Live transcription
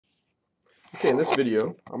Okay, in this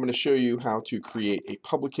video, I'm going to show you how to create a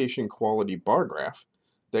publication quality bar graph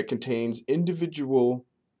that contains individual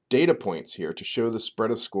data points here to show the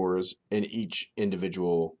spread of scores in each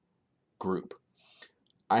individual group.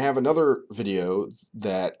 I have another video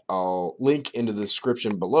that I'll link into the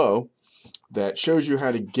description below that shows you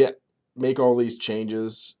how to make all these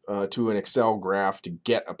changes to an Excel graph to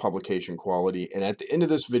get a publication quality. And at the end of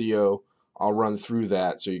this video, I'll run through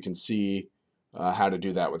that so you can see how to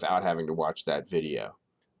do that without having to watch that video.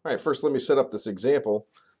 All right, first let me set up this example.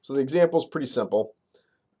 So the example is pretty simple.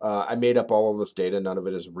 I made up all of this data. None of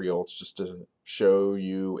it is real. It's just to show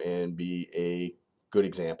you and be a good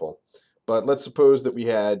example. But let's suppose that we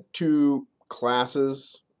had two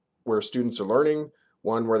classes where students are learning,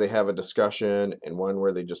 one where they have a discussion and one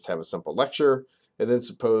where they just have a simple lecture. And then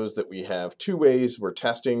suppose that we have two ways we're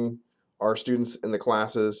testing our students in the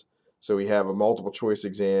classes. So we have a multiple choice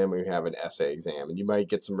exam and we have an essay exam. And you might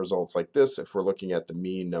get some results like this if we're looking at the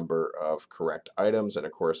mean number of correct items. And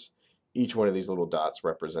of course, each one of these little dots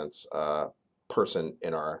represents a person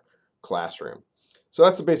in our classroom. So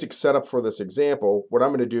that's the basic setup for this example. What I'm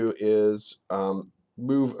going to do is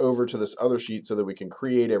move over to this other sheet so that we can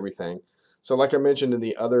create everything. So like I mentioned in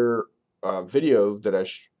the other video that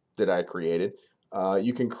I created,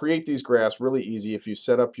 you can create these graphs really easy if you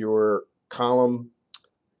set up your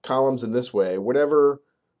columns in this way. Whatever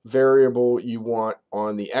variable you want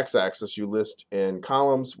on the x-axis you list in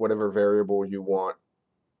columns, whatever variable you want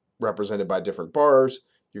represented by different bars,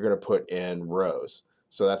 you're going to put in rows.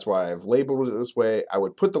 So that's why I've labeled it this way. I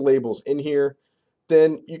would put the labels in here.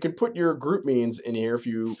 Then you can put your group means in here. If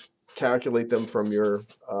you calculate them from your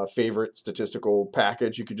favorite statistical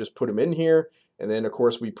package, you could just put them in here. And then of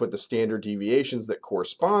course we put the standard deviations that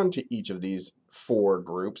correspond to each of these four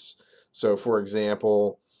groups. So for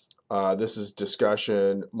example, this is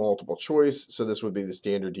discussion multiple choice. So this would be the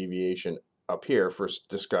standard deviation up here for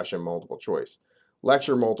discussion multiple choice.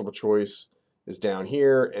 Lecture multiple choice is down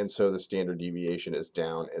here, and so the standard deviation is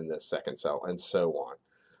down in the second cell, and so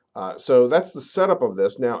on. So that's the setup of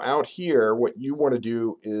this. Now out here, what you want to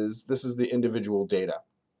do is, this is the individual data.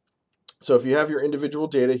 So if you have your individual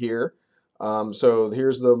data here, so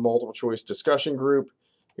here's the multiple choice discussion group,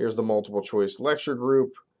 here's the multiple choice lecture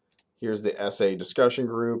group, here's the essay discussion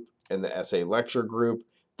group, and the essay lecture group.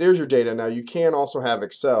 There's your data. Now you can also have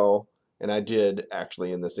Excel, and I did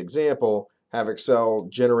actually in this example, have Excel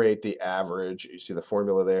generate the average, you see the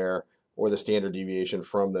formula there, or the standard deviation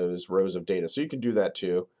from those rows of data. So you can do that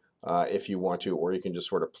too if you want to, or you can just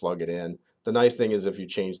sort of plug it in. The nice thing is if you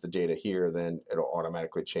change the data here, then it'll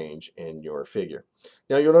automatically change in your figure.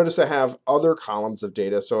 Now you'll notice I have other columns of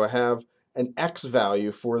data. So I have an X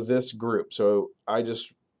value for this group. So I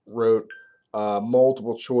just wrote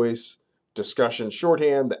multiple choice discussion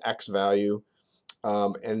shorthand, the X value.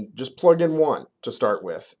 And just plug in 1 to start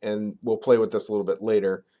with, and we'll play with this a little bit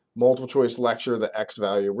later. Multiple choice lecture, the X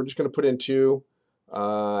value, we're just going to put in 2,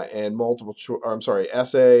 and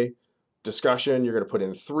essay discussion, you're going to put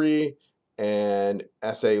in 3, and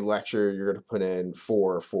essay lecture, you're going to put in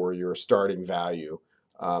 4 for your starting value.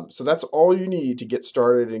 So that's all you need to get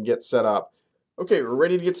started and get set up. Okay, we're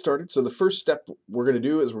ready to get started. So the first step we're going to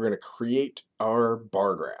do is we're going to create our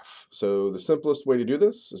bar graph. So the simplest way to do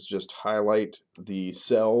this is just highlight the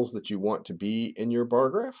cells that you want to be in your bar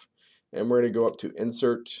graph. And we're going to go up to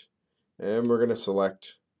Insert, and we're going to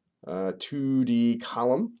select 2D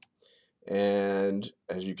column. And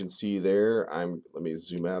as you can see there, let me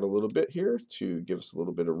zoom out a little bit here to give us a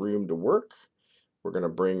little bit of room to work. We're going to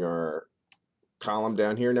bring our column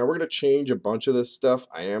down here. Now we're going to change a bunch of this stuff.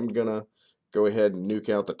 I am going to go ahead and nuke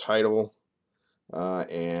out the title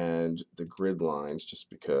and the grid lines just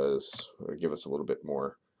because it'll give us a little bit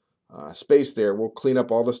more space there. We'll clean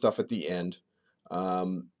up all the stuff at the end.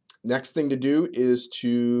 Next thing to do is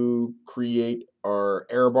to create our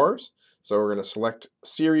error bars. So we're going to select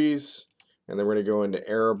series, and then we're going to go into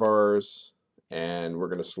error bars, and we're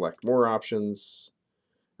going to select more options.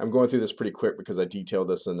 I'm going through this pretty quick because I detailed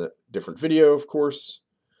this in a different video, of course.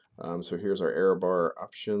 So here's our error bar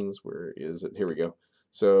options. Where is it? Here we go.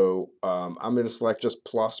 So I'm going to select just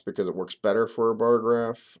plus because it works better for a bar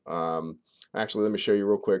graph. Actually, let me show you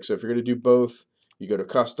real quick. So if you're going to do both, you go to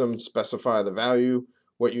custom, specify the value.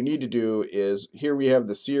 What you need to do is, here we have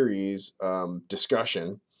the series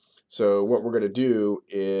discussion. So what we're going to do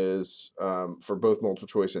is, for both multiple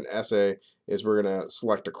choice and essay, is we're going to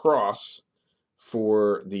select across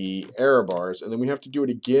for the error bars, and then we have to do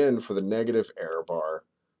it again for the negative error bar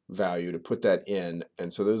value to put that in,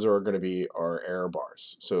 and so those are going to be our error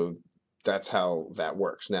bars. So that's how that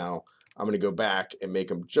works. Now I'm going to go back and make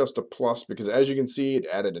them just a plus because as you can see, it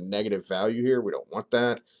added a negative value here. We don't want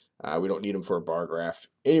that. We don't need them for a bar graph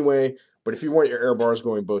anyway, but if you want your error bars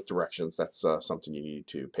going both directions, that's something you need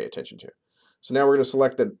to pay attention to. So now we're going to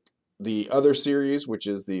select the other series, which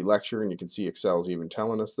is the lecture, and you can see Excel's even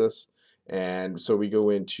telling us this. And so we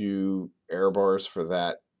go into error bars for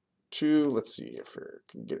that too. Let's see if we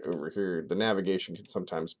can get over here. The navigation can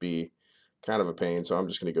sometimes be kind of a pain, so I'm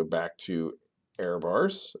just going to go back to error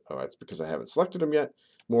bars. Oh, that's because I haven't selected them yet.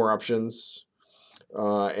 More options.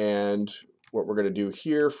 And what we're going to do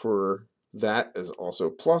here for that is also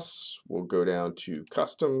plus. We'll go down to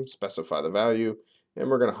custom, specify the value, and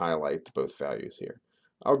we're going to highlight both values here.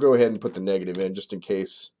 I'll go ahead and put the negative in just in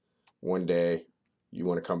case one day you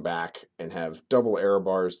want to come back and have double error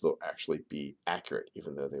bars. They'll actually be accurate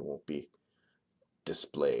even though they won't be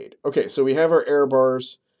displayed. Okay, so we have our error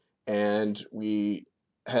bars and we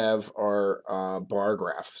have our bar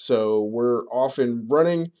graph. So we're off and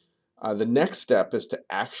running. The next step is to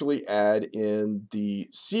actually add in the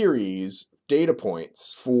series data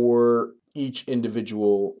points for each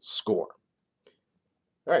individual score.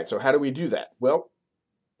 All right, so how do we do that? Well,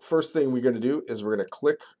 first thing we're going to do is we're going to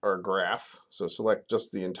click our graph. So select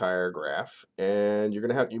just the entire graph, and you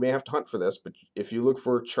may have to hunt for this, but if you look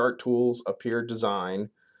for chart tools up here, design,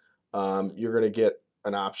 you're going to get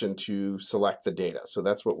an option to select the data. So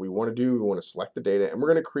that's what we want to do. We want to select the data, and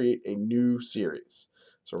we're going to create a new series.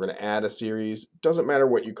 So we're going to add a series. Doesn't matter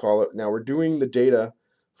what you call it. Now we're doing the data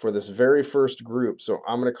for this very first group. So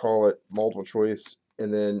I'm going to call it multiple choice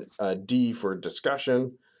and then D for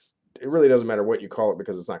discussion. It really doesn't matter what you call it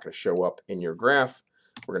because it's not going to show up in your graph.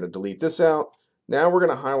 We're going to delete this out. Now we're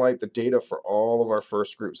going to highlight the data for all of our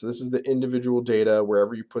first group. So this is the individual data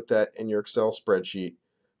wherever you put that in your Excel spreadsheet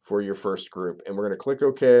for your first group. And we're going to click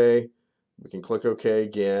OK. We can click OK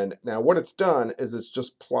again. Now what it's done is it's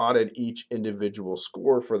just plotted each individual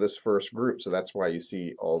score for this first group. So that's why you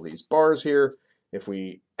see all these bars here. If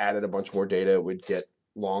we added a bunch more data, it would get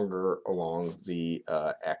longer along the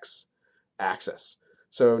X axis.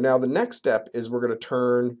 So now the next step is we're going to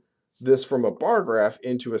turn this from a bar graph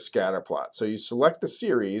into a scatter plot. So you select the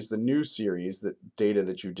series, the new series, the data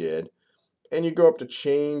that you did, and you go up to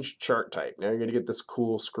change chart type. Now you're going to get this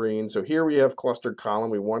cool screen. So here we have clustered column.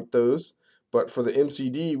 We want those. But for the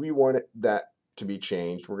MCD, we want that to be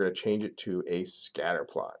changed. We're going to change it to a scatter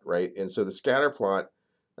plot, right? And so the scatter plot,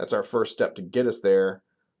 that's our first step to get us there.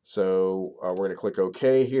 So we're going to click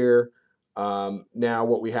OK here. Now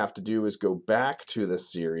what we have to do is go back to the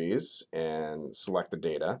series and select the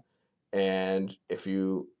data. And if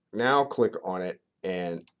you now click on it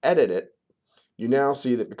and edit it, you now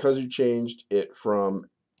see that because you changed it from,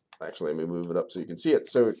 actually let me move it up so you can see it.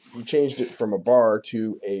 So you changed it from a bar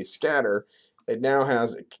to a scatter. It now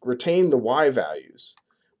has retained the Y values,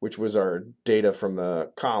 which was our data from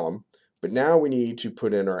the column. But now we need to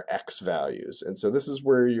put in our X values. And so this is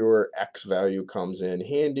where your X value comes in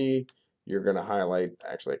handy. You're going to highlight,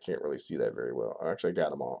 actually I can't really see that very well. Actually I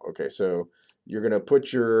got them all. Okay, so you're going to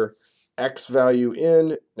put your X value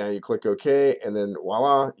in. Now you click OK, and then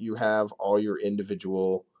voila, you have all your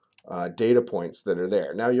individual data points that are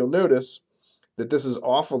there. Now you'll notice that this is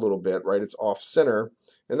off a little bit, right? It's off center,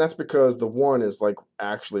 and that's because the 1 is like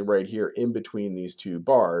actually right here in between these two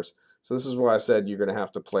bars. So this is why I said you're going to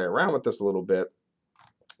have to play around with this a little bit.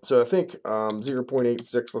 So I think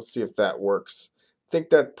 0.86, let's see if that works. I think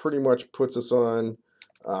that pretty much puts us on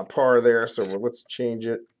par there, so let's change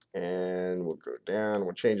it. And we'll go down,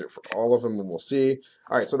 we'll change it for all of them, and we'll see.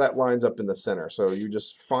 All right, so that lines up in the center. So you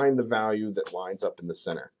just find the value that lines up in the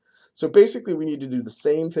center. So basically, we need to do the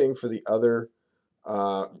same thing for the other,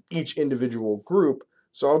 each individual group.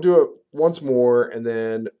 So I'll do it once more, and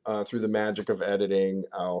then through the magic of editing,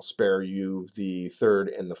 I'll spare you the third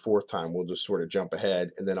and the fourth time. We'll just sort of jump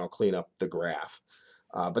ahead, and then I'll clean up the graph.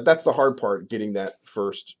 But that's the hard part, getting that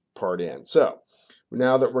first part in. So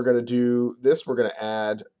now that we're going to do this, we're going to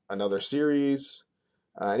add another series.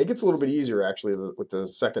 And it gets a little bit easier actually with the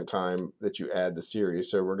second time that you add the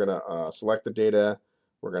series. So we're going to select the data.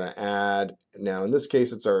 We're going to add, now in this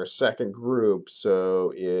case it's our second group,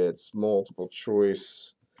 so it's multiple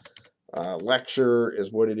choice lecture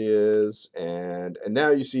is what it is. And now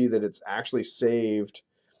you see that it's actually saved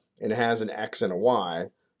and it has an X and a Y.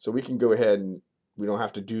 So we can go ahead and we don't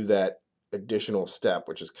have to do that additional step,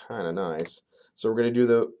 which is kind of nice. So we're going to do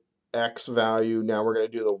the X value. Now we're going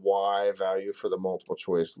to do the Y value for the multiple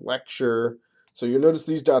choice lecture. So you'll notice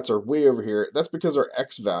these dots are way over here. That's because our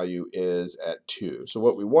X value is at 2. So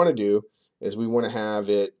what we want to do is we want to have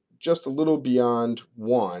it just a little beyond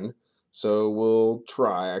 1. So we'll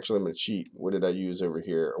try, actually I'm going to cheat. What did I use over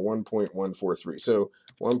here? 1.143. So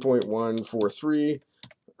 1.143,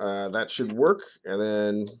 that should work. And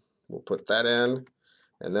then we'll put that in.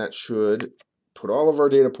 And that should put all of our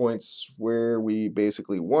data points where we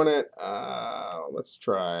basically want it. Let's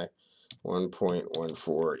try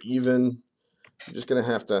 1.14 even. I'm just going to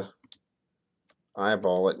have to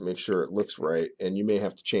eyeball it and make sure it looks right, and you may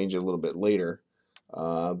have to change it a little bit later.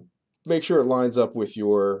 Uh, make sure it lines up with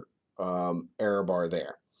your error bar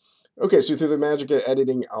there. Okay, so through the magic of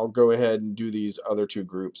editing, I'll go ahead and do these other two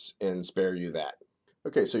groups and spare you that.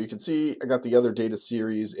 Okay, so you can see I got the other data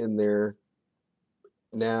series in there.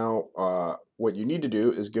 Now, what you need to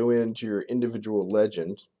do is go into your individual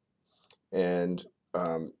legend, and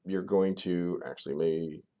you're going to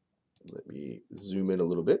actually let me zoom in a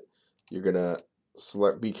little bit. You're gonna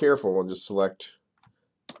be careful and just select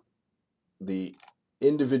the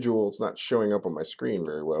individual. It's not showing up on my screen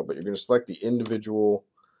very well, but you're gonna select the individual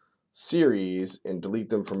series and delete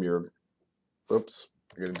them from your, oops,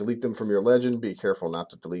 you're gonna delete them from your legend. Be careful not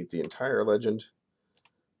to delete the entire legend,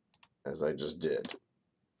 as I just did.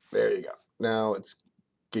 There you go. Now it's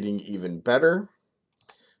getting even better.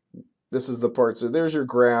 This is the part, so there's your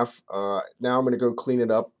graph. Now I'm gonna go clean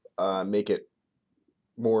it up, make it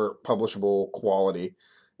more publishable quality,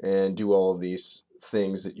 and do all of these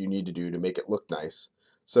things that you need to do to make it look nice.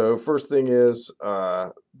 So first thing is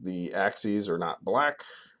the axes are not black.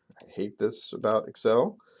 I hate this about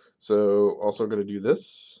Excel. So also going to do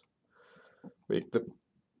this. Make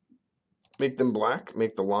them black.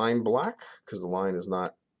 Make the line black because the line is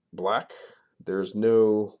not black. There's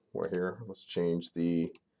no, well, here, let's change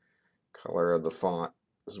the color of the font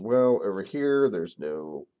as well. Over here, there's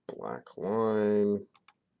no black line.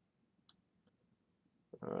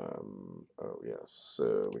 Oh yes,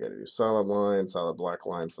 so we got to do solid line, solid black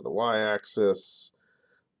line for the y-axis.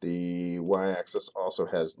 The y-axis also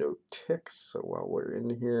has no ticks, so while we're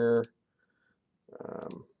in here,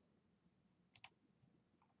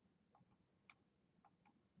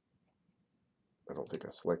 I don't think I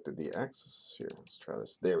selected the axis here. Let's try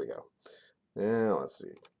this. There we go. Now let's see.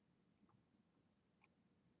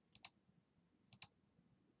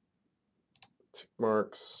 Tick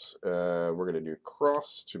marks. We're going to do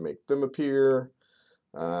cross to make them appear.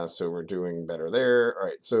 So we're doing better there. All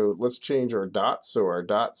right, so let's change our dots. So our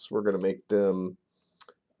dots, we're going to make them,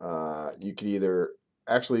 you could either,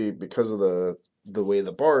 actually, because of the way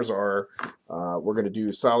the bars are, we're going to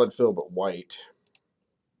do solid fill but white.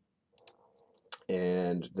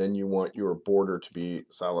 And then you want your border to be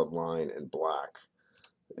solid line and black.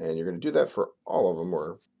 And you're going to do that for all of them.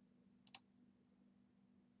 Or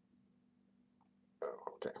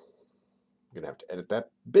okay, you're going to have to edit that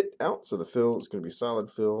bit out. So the fill is going to be solid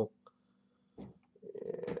fill.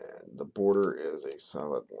 And the border is a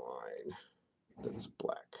solid line that's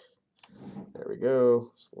black. There we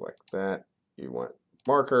go. Select that. You want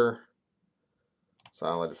marker,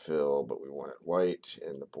 solid fill, but we want it white,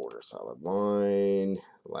 and the border solid line.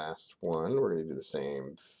 Last one, we're going to do the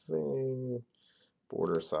same thing.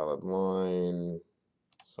 Border solid line,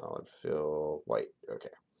 solid fill, white. Okay.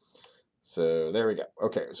 So there we go.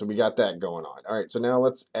 Okay, so we got that going on. All right, so now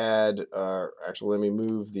let's add, actually, let me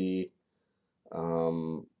move the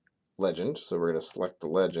legend. So we're going to select the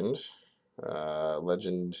legend.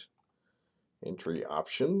 Legend entry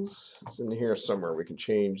options. It's in here somewhere. We can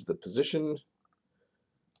change the position.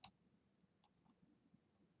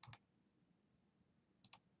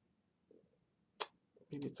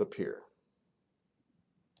 Maybe it's up here.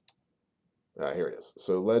 Here it is.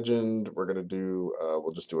 So legend, we're going to do,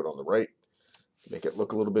 we'll just do it on the right. Make it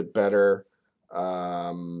look a little bit better.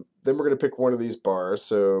 Then we're going to pick one of these bars.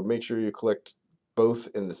 So make sure you collect both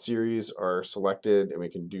in the series are selected, and we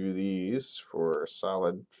can do these for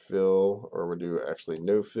solid fill, or we'll do actually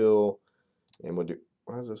no fill, and we'll do,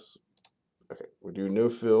 why is this? Okay, we'll do no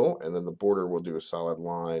fill, and then the border we'll do a solid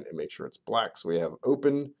line and make sure it's black. So we have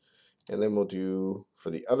open, and then we'll do for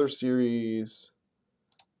the other series,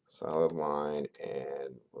 solid line,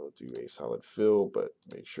 and we'll do a solid fill, but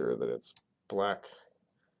make sure that it's black.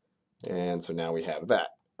 And so now we have that.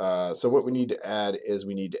 So what we need to add is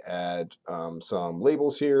we need to add some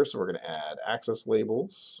labels here. So we're going to add axis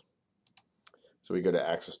labels. So we go to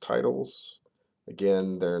axis titles.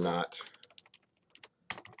 Again, they're not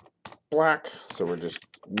black, so we're just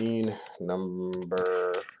mean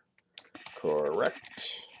number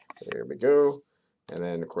correct. There we go. And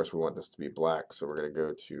then, of course, we want this to be black, so we're going to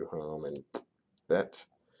go to home and that.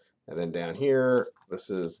 And then down here, this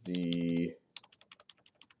is the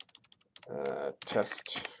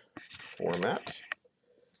test format.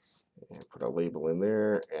 And put a label in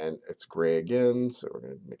there, and it's gray again, so we're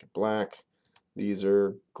going to make it black. These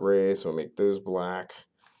are gray, so we'll make those black.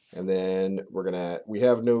 And then we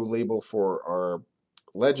have no label for our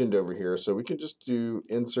legend over here, so we can just do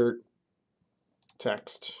insert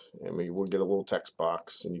text, and we will get a little text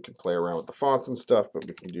box, and you can play around with the fonts and stuff, but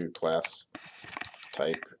we can do class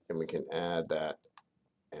type, and we can add that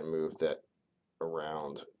and move that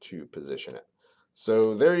around to position it.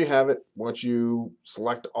 So there you have it. Once you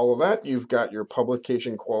select all of that, you've got your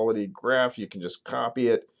publication quality graph. You can just copy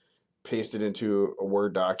it, paste it into a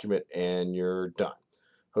Word document, and you're done.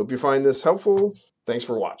 Hope you find this helpful. Thanks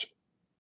for watching.